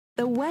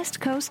The West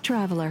Coast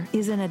Traveler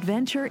is an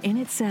adventure in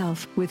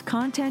itself, with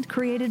content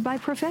created by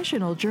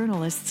professional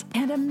journalists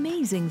and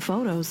amazing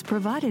photos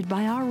provided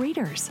by our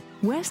readers.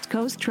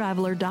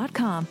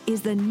 WestCoastTraveler.com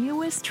is the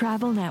newest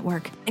travel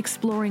network,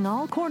 exploring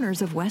all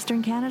corners of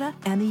Western Canada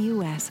and the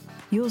U.S.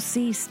 You'll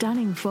see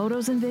stunning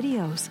photos and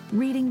videos,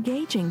 read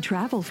engaging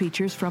travel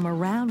features from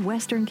around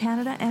Western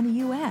Canada and the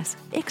U.S.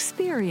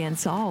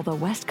 Experience all the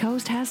West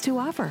Coast has to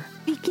offer.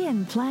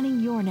 Begin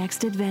planning your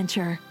next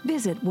adventure.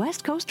 Visit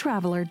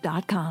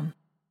WestCoastTraveler.com.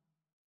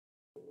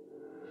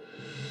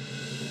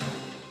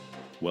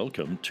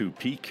 Welcome to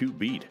PQ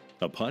Beat,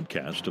 a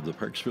podcast of the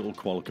Parksville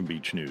Qualicum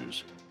Beach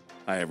News.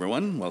 Hi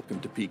everyone, welcome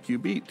to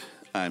PQ Beat.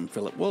 I'm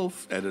Philip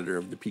Wolf, editor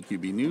of the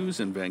PQB News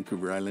and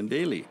Vancouver Island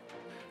Daily.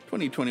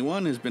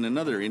 2021 has been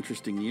another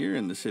interesting year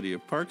in the city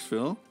of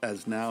Parksville,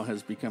 as now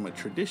has become a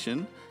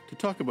tradition to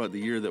talk about the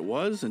year that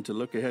was and to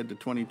look ahead to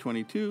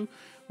 2022.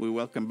 We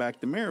welcome back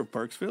the mayor of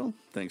Parksville.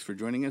 Thanks for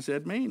joining us,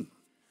 Ed Main.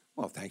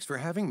 Well, thanks for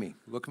having me.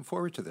 Looking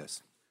forward to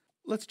this.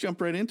 Let's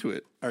jump right into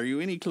it. Are you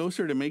any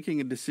closer to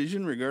making a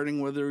decision regarding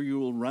whether you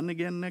will run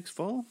again next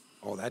fall?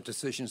 Oh, that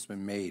decision's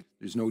been made.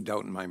 There's no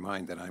doubt in my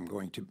mind that I'm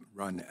going to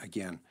run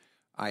again.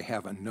 I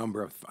have a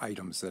number of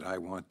items that I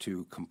want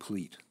to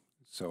complete,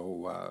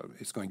 so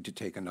it's going to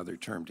take another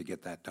term to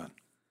get that done.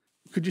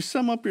 Could you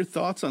sum up your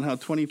thoughts on how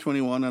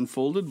 2021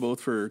 unfolded, both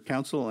for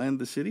council and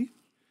the city?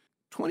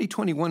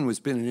 2021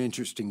 has been an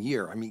interesting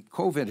year. I mean,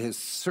 COVID has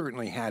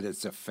certainly had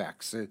its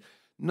effects.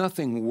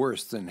 Nothing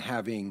worse than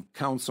having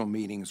council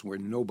meetings where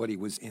nobody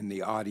was in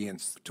the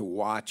audience to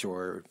watch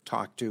or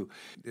talk to.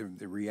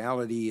 The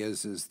reality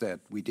is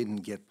that we didn't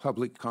get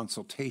public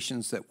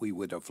consultations that we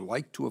would have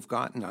liked to have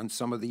gotten on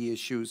some of the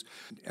issues,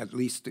 at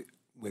least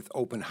with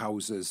open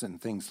houses and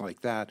things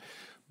like that.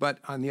 But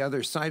on the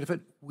other side of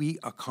it, we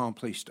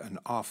accomplished an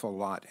awful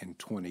lot in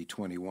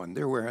 2021.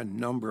 There were a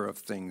number of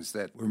things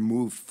that were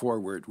moved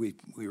forward. We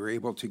were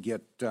able to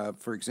get,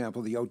 for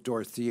example, the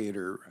outdoor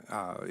theater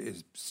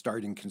is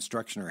starting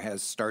construction or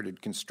has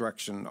started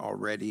construction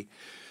already.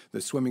 The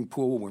swimming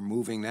pool, we're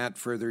moving that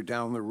further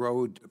down the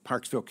road.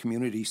 Parksville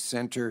Community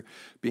Center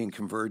being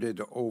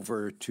converted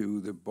over to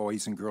the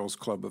Boys and Girls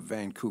Club of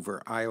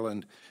Vancouver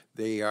Island.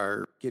 They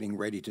are getting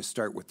ready to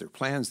start with their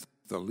plans.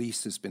 The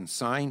lease has been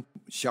signed.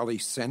 Shelley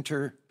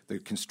Center, the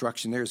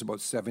construction there is about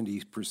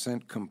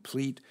 70%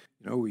 complete.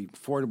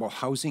 Affordable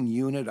housing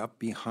unit up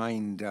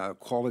behind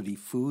Quality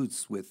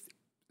Foods with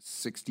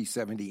 60,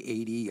 70,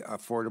 80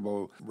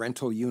 affordable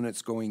rental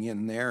units going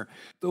in there.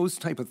 Those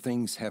type of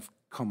things have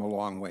come a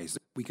long ways.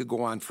 We could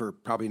go on for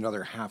probably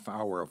another half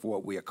hour of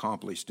what we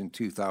accomplished in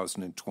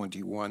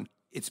 2021.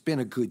 It's been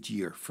a good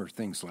year for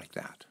things like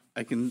that.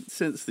 I can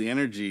sense the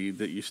energy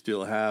that you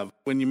still have.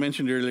 When you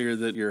mentioned earlier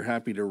that you're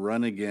happy to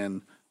run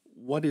again,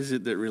 what is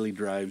it that really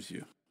drives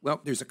you?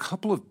 Well, there's a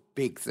couple of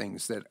big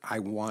things that I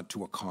want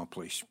to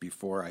accomplish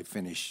before I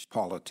finish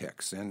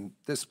politics, and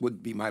this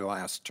would be my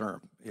last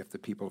term if the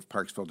people of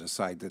Parksville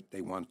decide that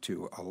they want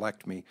to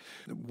elect me.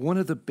 One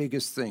of the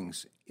biggest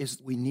things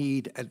is we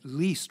need at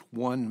least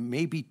one,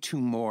 maybe two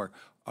more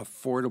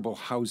affordable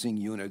housing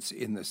units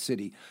in the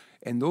city.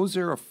 And those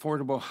are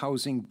affordable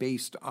housing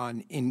based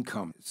on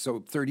income.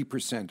 So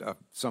 30% of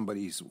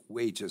somebody's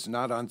wages,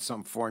 not on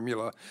some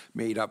formula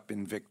made up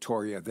in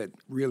Victoria that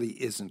really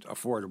isn't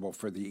affordable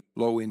for the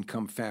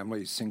low-income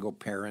families, single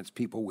parents,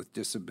 people with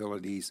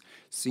disabilities,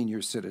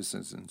 senior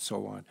citizens, and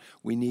so on.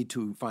 We need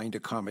to find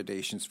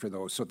accommodations for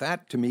those. So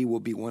that, to me,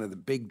 will be one of the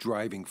big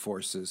driving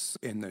forces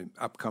in the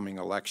upcoming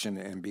election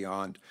and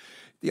beyond.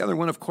 The other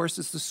one, of course,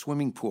 is the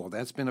swimming pool.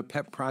 That's been a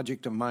pet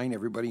project of mine.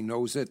 Everybody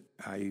knows it.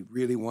 I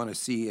really want to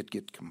see it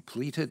get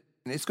completed.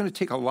 And it's going to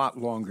take a lot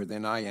longer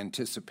than I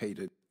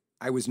anticipated.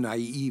 I was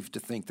naive to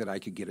think that I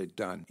could get it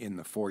done in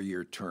the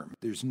 4-year term.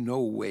 There's no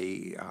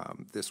way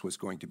this was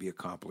going to be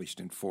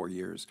accomplished in 4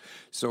 years.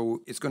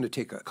 So it's going to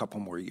take a couple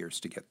more years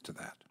to get to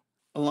that.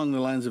 Along the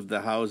lines of the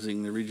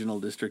housing, the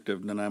Regional District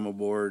of Nanaimo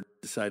Board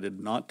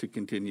decided not to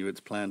continue its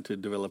plan to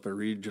develop a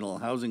regional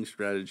housing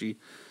strategy.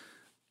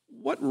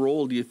 What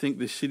role do you think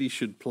the city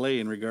should play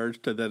in regards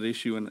to that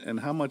issue, and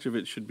how much of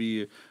it should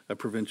be a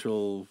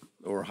provincial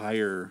or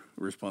higher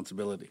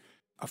responsibility?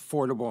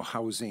 Affordable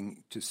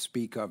housing, to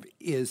speak of,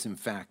 is in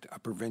fact a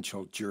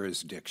provincial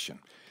jurisdiction.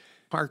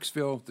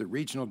 Parksville, the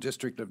Regional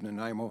District of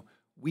Nanaimo,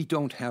 we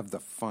don't have the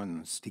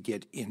funds to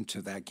get into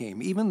that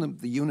game. Even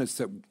the units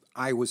that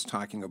I was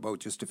talking about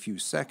just a few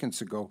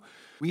seconds ago,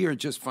 we are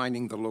just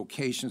finding the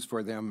locations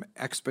for them,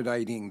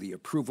 expediting the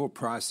approval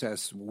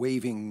process,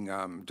 waiving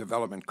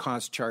development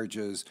cost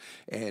charges,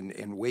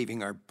 and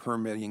waiving our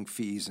permitting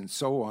fees and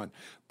so on.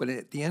 But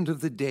at the end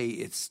of the day,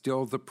 it's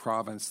still the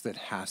province that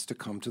has to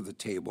come to the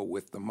table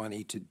with the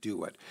money to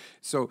do it.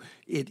 So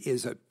it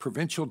is a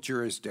provincial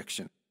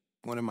jurisdiction.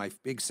 One of my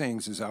big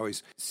sayings is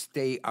always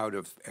stay out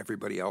of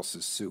everybody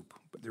else's soup.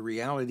 But the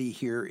reality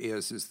here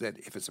is that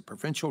if it's a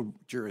provincial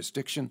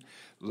jurisdiction,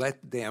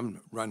 let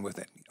them run with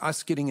it.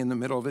 Us getting in the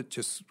middle of it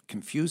just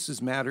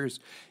confuses matters,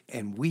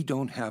 and we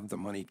don't have the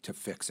money to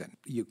fix it.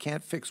 You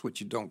can't fix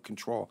what you don't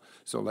control,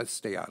 so let's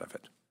stay out of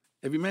it.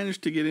 Have you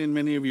managed to get in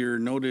many of your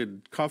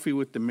noted Coffee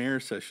with the Mayor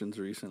sessions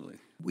recently?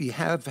 We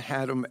have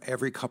had them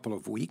every couple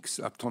of weeks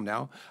up till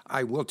now.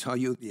 I will tell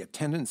you the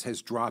attendance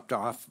has dropped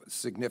off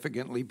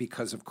significantly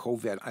because of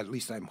COVID. At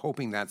least I'm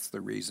hoping that's the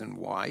reason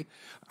why.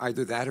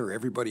 Either that or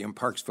everybody in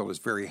Parksville is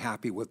very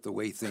happy with the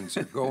way things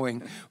are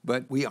going.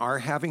 But we are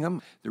having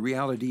them. The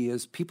reality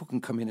is people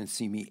can come in and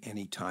see me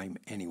anytime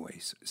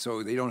anyways.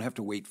 So they don't have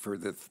to wait for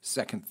the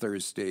second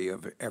Thursday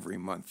of every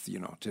month,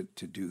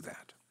 to do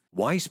that.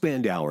 Why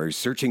spend hours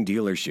searching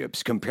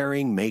dealerships,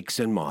 comparing makes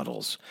and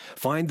models?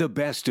 Find the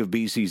best of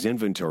BC's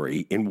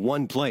inventory in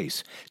one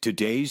place,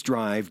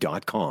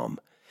 todaysdrive.com.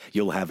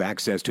 You'll have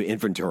access to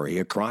inventory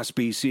across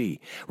BC,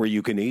 where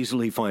you can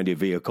easily find a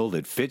vehicle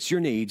that fits your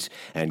needs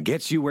and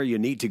gets you where you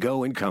need to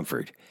go in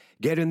comfort.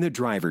 Get in the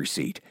driver's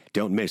seat.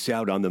 Don't miss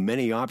out on the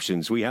many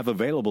options we have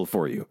available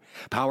for you.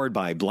 Powered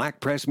by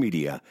Black Press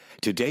Media,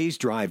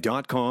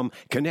 todaysdrive.com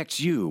connects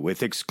you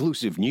with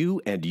exclusive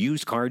new and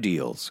used car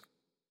deals.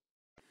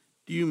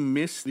 Do you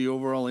miss the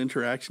overall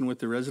interaction with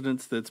the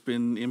residents that's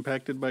been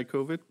impacted by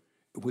COVID?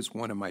 It was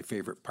one of my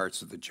favorite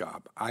parts of the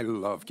job. I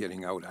love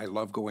getting out. I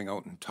love going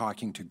out and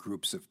talking to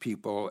groups of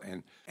people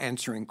and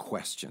answering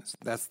questions.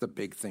 That's the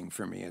big thing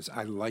for me, is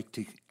I like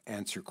to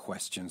answer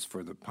questions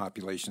for the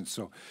population.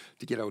 So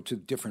to get out to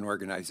different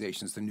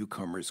organizations, the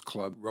Newcomers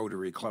Club,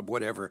 Rotary Club,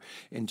 whatever,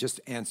 and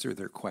just answer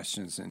their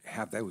questions and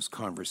have those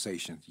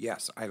conversations.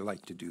 Yes, I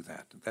like to do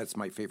that. That's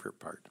my favorite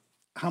part.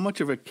 How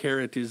much of a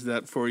carrot is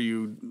that for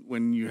you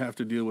when you have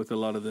to deal with a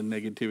lot of the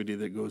negativity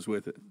that goes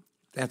with it?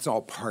 That's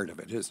all part of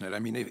it, isn't it? I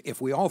mean, if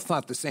we all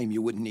thought the same,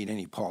 you wouldn't need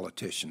any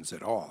politicians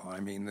at all. I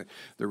mean,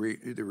 the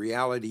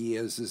reality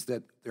is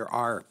that there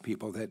are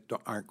people that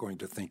aren't going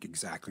to think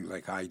exactly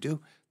like I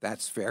do.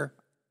 That's fair.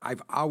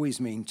 I've always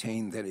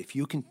maintained that if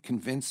you can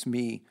convince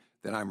me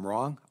that I'm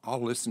wrong,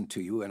 I'll listen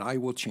to you and I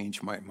will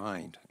change my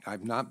mind.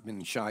 I've not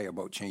been shy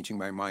about changing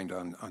my mind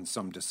on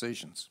some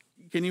decisions.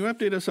 Can you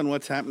update us on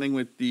what's happening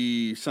with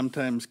the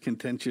sometimes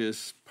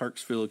contentious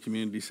Parksville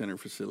Community Center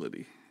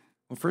facility?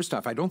 Well, first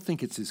off, I don't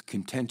think it's as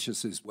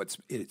contentious as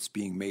it's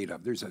being made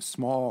of. There's a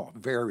small,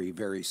 very,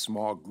 very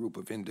small group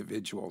of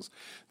individuals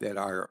that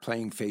are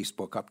playing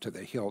Facebook up to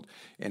the hilt.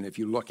 And if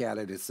you look at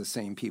it, it's the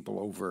same people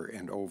over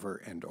and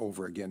over and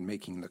over again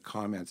making the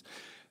comments.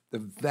 The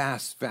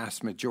vast,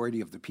 vast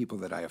majority of the people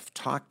that I have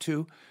talked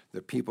to,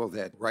 the people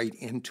that write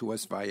into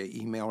us via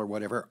email or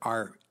whatever,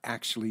 are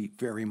actually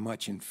very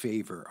much in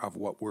favor of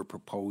what we're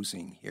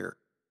proposing here.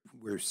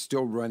 We're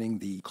still running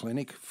the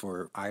clinic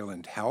for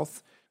Island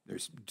Health. They're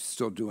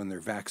still doing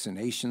their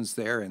vaccinations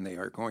there, and they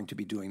are going to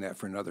be doing that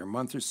for another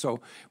month or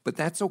so. But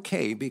that's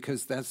okay,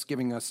 because that's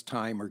giving us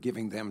time, or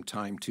giving them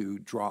time, to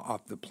draw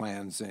up the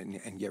plans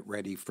and get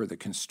ready for the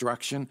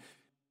construction.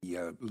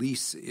 The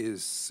lease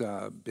is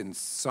been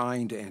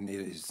signed, and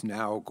it is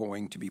now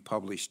going to be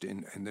published,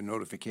 and the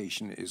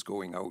notification is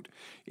going out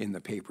in the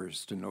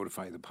papers to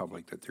notify the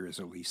public that there is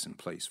a lease in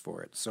place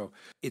for it. So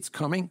it's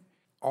coming.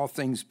 All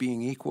things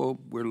being equal,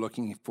 we're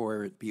looking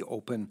for it to be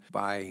open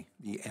by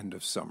the end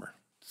of summer.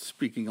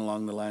 Speaking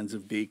along the lines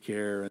of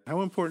daycare, how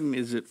important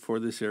is it for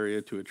this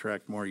area to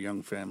attract more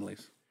young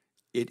families?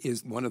 It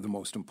is one of the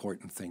most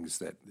important things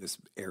that this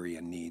area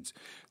needs.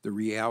 The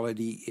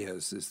reality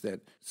is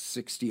that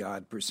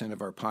 60-odd%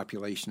 of our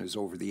population is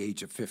over the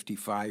age of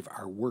 55.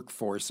 Our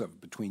workforce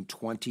of between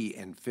 20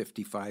 and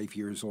 55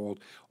 years old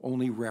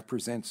only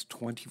represents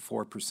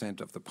 24%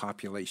 of the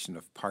population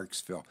of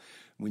Parksville.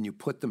 When you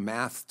put the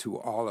math to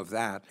all of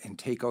that and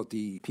take out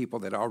the people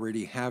that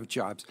already have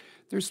jobs,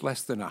 there's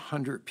less than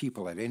 100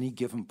 people at any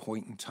given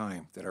point in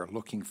time that are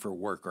looking for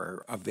work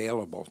or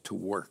available to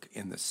work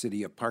in the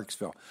city of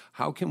Parksville.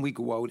 How can we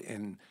go out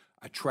and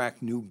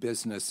attract new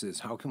businesses?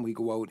 How can we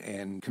go out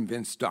and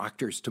convince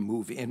doctors to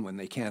move in when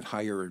they can't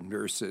hire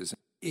nurses?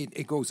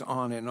 It goes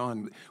on and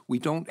on. We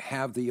don't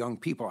have the young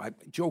people. I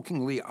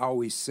jokingly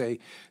always say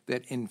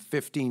that in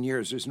 15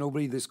 years, there's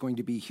nobody that's going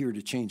to be here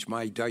to change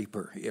my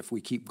diaper if we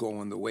keep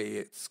going the way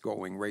it's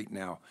going right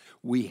now.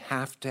 We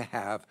have to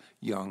have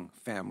young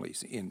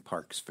families in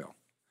Parksville.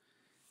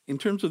 In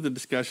terms of the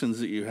discussions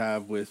that you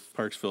have with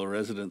Parksville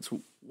residents,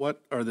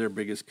 what are their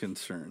biggest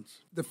concerns?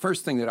 The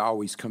first thing that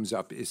always comes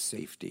up is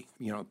safety,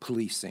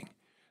 policing.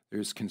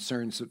 There's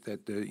concerns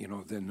that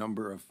the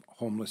number of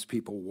homeless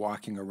people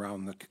walking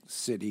around the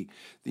city,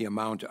 the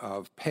amount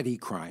of petty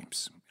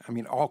crimes. I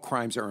mean, all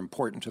crimes are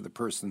important to the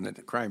person that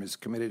the crime is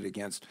committed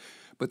against,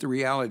 but the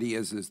reality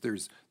is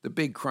there's the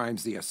big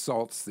crimes, the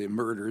assaults, the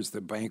murders,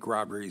 the bank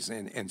robberies,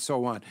 and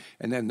so on,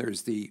 and then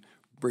there's the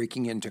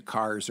breaking into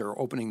cars or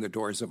opening the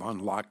doors of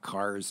unlocked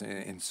cars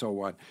and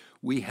so on.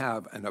 We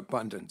have an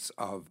abundance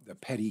of the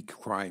petty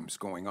crimes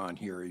going on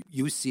here.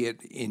 You see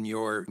it in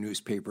your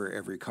newspaper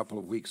every couple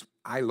of weeks.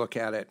 I look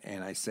at it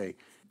and I say,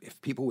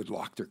 if people would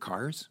lock their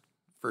cars,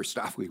 first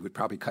off, we would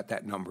probably cut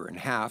that number in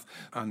half.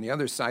 On the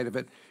other side of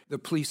it, the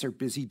police are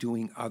busy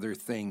doing other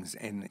things,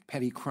 and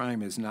petty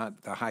crime is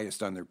not the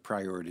highest on their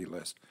priority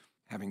list.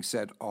 Having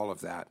said all of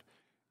that,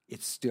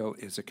 it still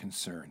is a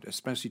concern,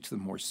 especially to the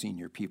more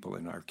senior people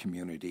in our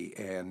community,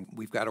 and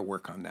we've got to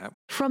work on that.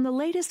 From the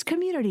latest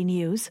community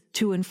news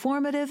to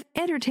informative,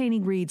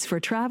 entertaining reads for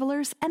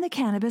travelers and the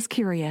cannabis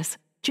curious,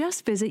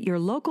 just visit your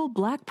local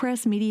Black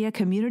Press Media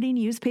community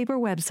newspaper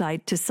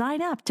website to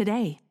sign up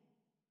today.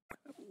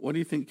 What do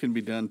you think can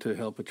be done to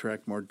help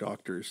attract more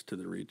doctors to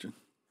the region?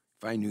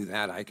 If I knew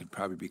that, I could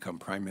probably become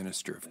Prime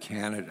Minister of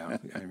Canada.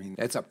 I mean,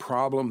 that's a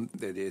problem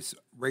that is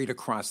right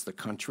across the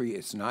country.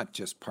 It's not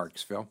just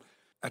Parksville.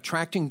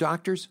 Attracting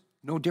doctors,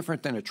 no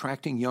different than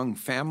attracting young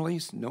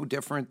families, no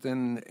different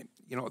than,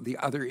 the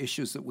other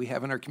issues that we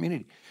have in our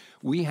community.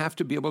 We have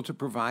to be able to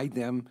provide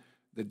them,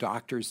 the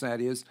doctors, that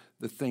is,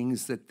 the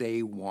things that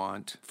they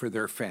want for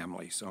their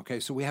families, okay?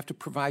 So we have to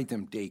provide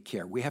them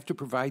daycare. We have to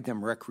provide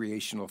them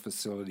recreational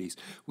facilities.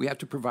 We have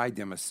to provide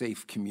them a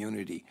safe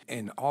community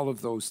and all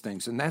of those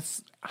things. And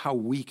that's how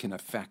we can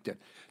affect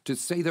it. To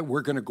say that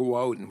we're going to go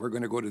out and we're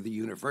going to go to the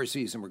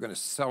universities and we're going to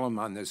sell them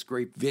on this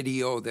great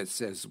video that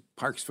says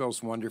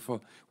Parksville's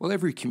wonderful. Well,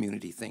 every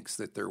community thinks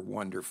that they're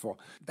wonderful.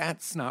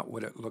 That's not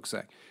what it looks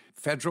like.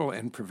 Federal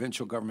and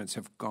provincial governments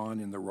have gone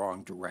in the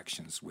wrong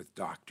directions with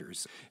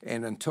doctors.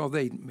 And until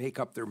they make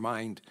up their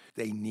mind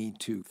they need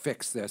to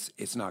fix this,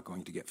 it's not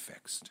going to get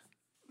fixed.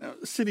 Now,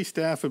 city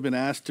staff have been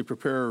asked to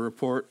prepare a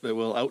report that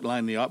will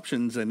outline the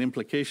options and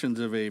implications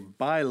of a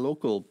buy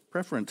local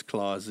preference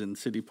clause in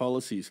city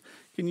policies.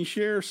 Can you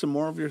share some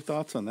more of your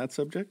thoughts on that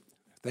subject?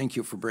 Thank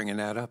you for bringing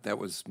that up. That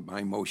was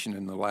my motion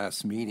in the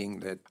last meeting,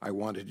 that I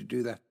wanted to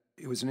do that.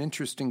 It was an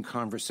interesting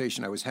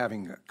conversation I was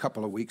having a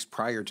couple of weeks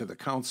prior to the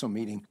council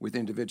meeting with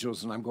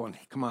individuals, and I'm going,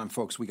 hey, come on,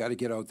 folks, we got to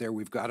get out there.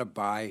 We've got to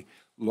buy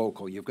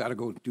local. You've got to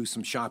go do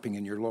some shopping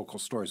in your local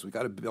stores. We've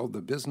got to build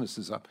the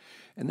businesses up.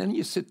 And then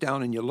you sit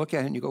down and you look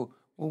at it and you go,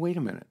 well, wait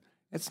a minute.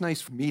 It's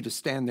nice for me to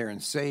stand there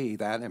and say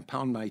that and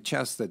pound my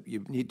chest that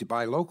you need to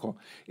buy local.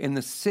 And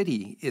the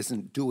city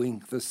isn't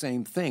doing the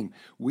same thing.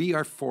 We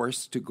are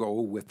forced to go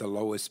with the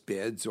lowest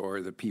bids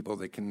or the people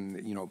that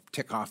can,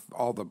 tick off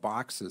all the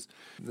boxes.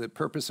 The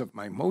purpose of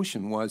my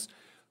motion was,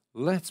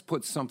 let's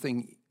put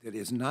something that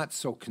is not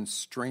so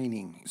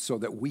constraining so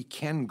that we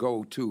can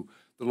go to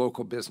the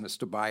local business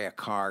to buy a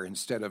car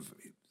instead of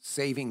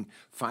saving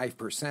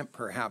 5%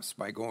 perhaps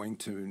by going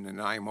to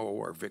Nanaimo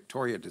or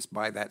Victoria to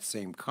buy that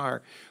same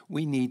car.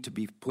 We need to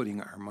be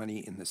putting our money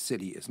in the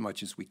city as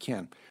much as we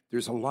can.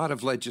 There's a lot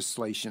of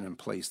legislation in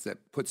place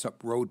that puts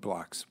up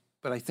roadblocks,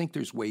 but I think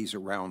there's ways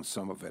around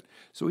some of it.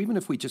 So even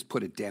if we just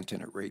put a dent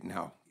in it right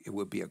now, it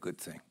would be a good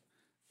thing.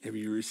 Have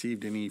you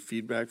received any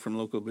feedback from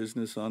local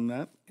business on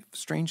that?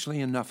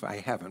 Strangely enough, I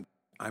haven't.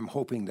 I'm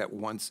hoping that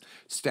once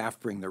staff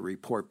bring the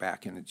report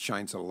back and it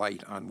shines a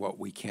light on what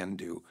we can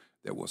do,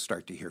 that we'll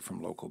start to hear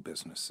from local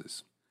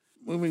businesses.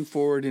 Moving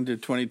forward into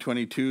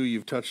 2022,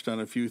 you've touched on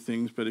a few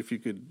things, but if you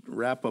could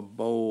wrap a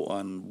bow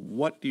on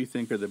what do you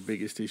think are the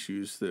biggest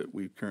issues that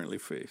we currently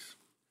face?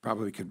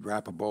 Probably could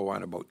wrap a bow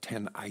on about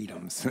 10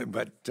 items,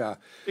 but...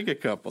 Pick a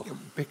couple.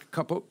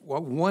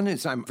 Well, one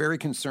is I'm very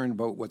concerned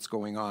about what's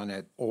going on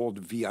at Old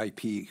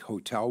VIP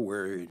Hotel,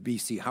 where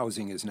BC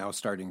Housing is now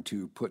starting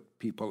to put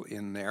people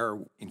in there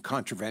in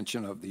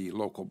contravention of the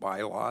local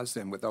bylaws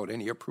and without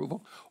any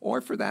approval,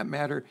 or for that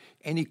matter,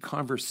 any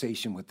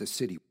conversation with the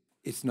city.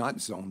 It's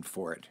not zoned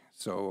for it.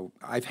 So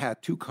I've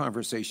had 2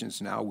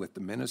 conversations now with the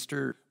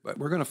minister, but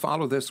we're going to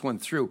follow this one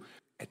through.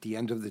 At the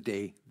end of the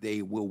day,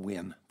 they will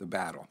win the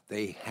battle.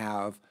 They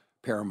have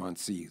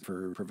paramountcy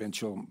for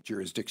provincial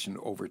jurisdiction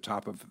over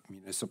top of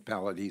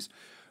municipalities,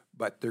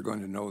 but they're going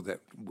to know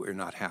that we're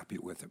not happy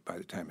with it by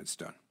the time it's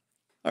done.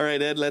 All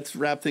right, Ed, let's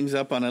wrap things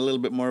up on a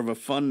little bit more of a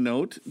fun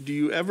note. Do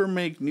you ever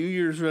make New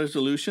Year's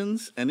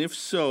resolutions? And if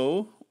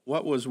so,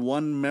 what was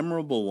one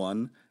memorable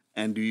one?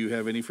 And do you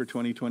have any for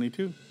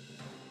 2022?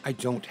 I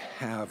don't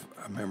have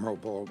a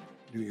memorable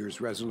New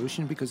Year's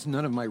resolution because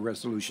none of my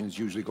resolutions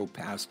usually go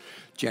past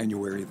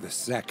January the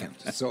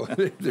 2nd. So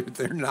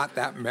they're not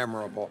that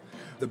memorable.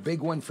 The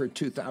big one for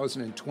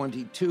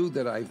 2022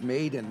 that I've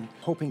made and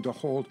hoping to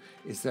hold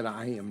is that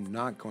I am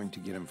not going to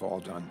get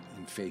involved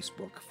in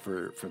Facebook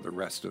for the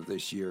rest of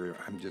this year.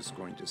 I'm just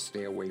going to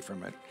stay away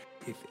from it.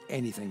 If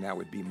anything, that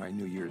would be my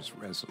New Year's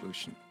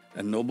resolution.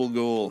 A noble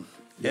goal.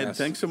 Yes. Ed,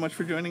 thanks so much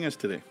for joining us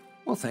today.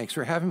 Well, thanks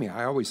for having me.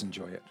 I always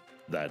enjoy it.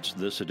 That's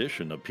this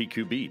edition of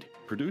PQ Beat,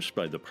 produced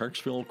by the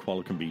Parksville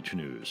Qualicum Beach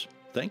News.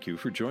 Thank you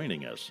for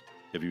joining us.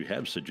 If you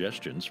have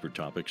suggestions for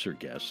topics or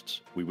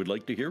guests, we would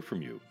like to hear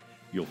from you.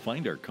 You'll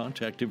find our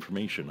contact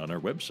information on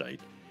our website,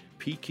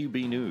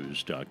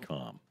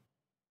 pqbnews.com.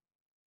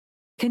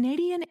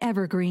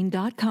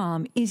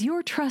 CanadianEvergreen.com is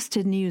your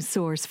trusted news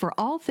source for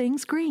all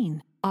things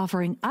green,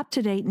 offering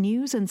up-to-date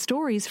news and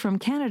stories from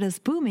Canada's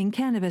booming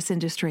cannabis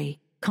industry.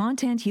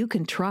 Content you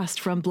can trust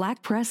from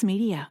Black Press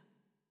Media.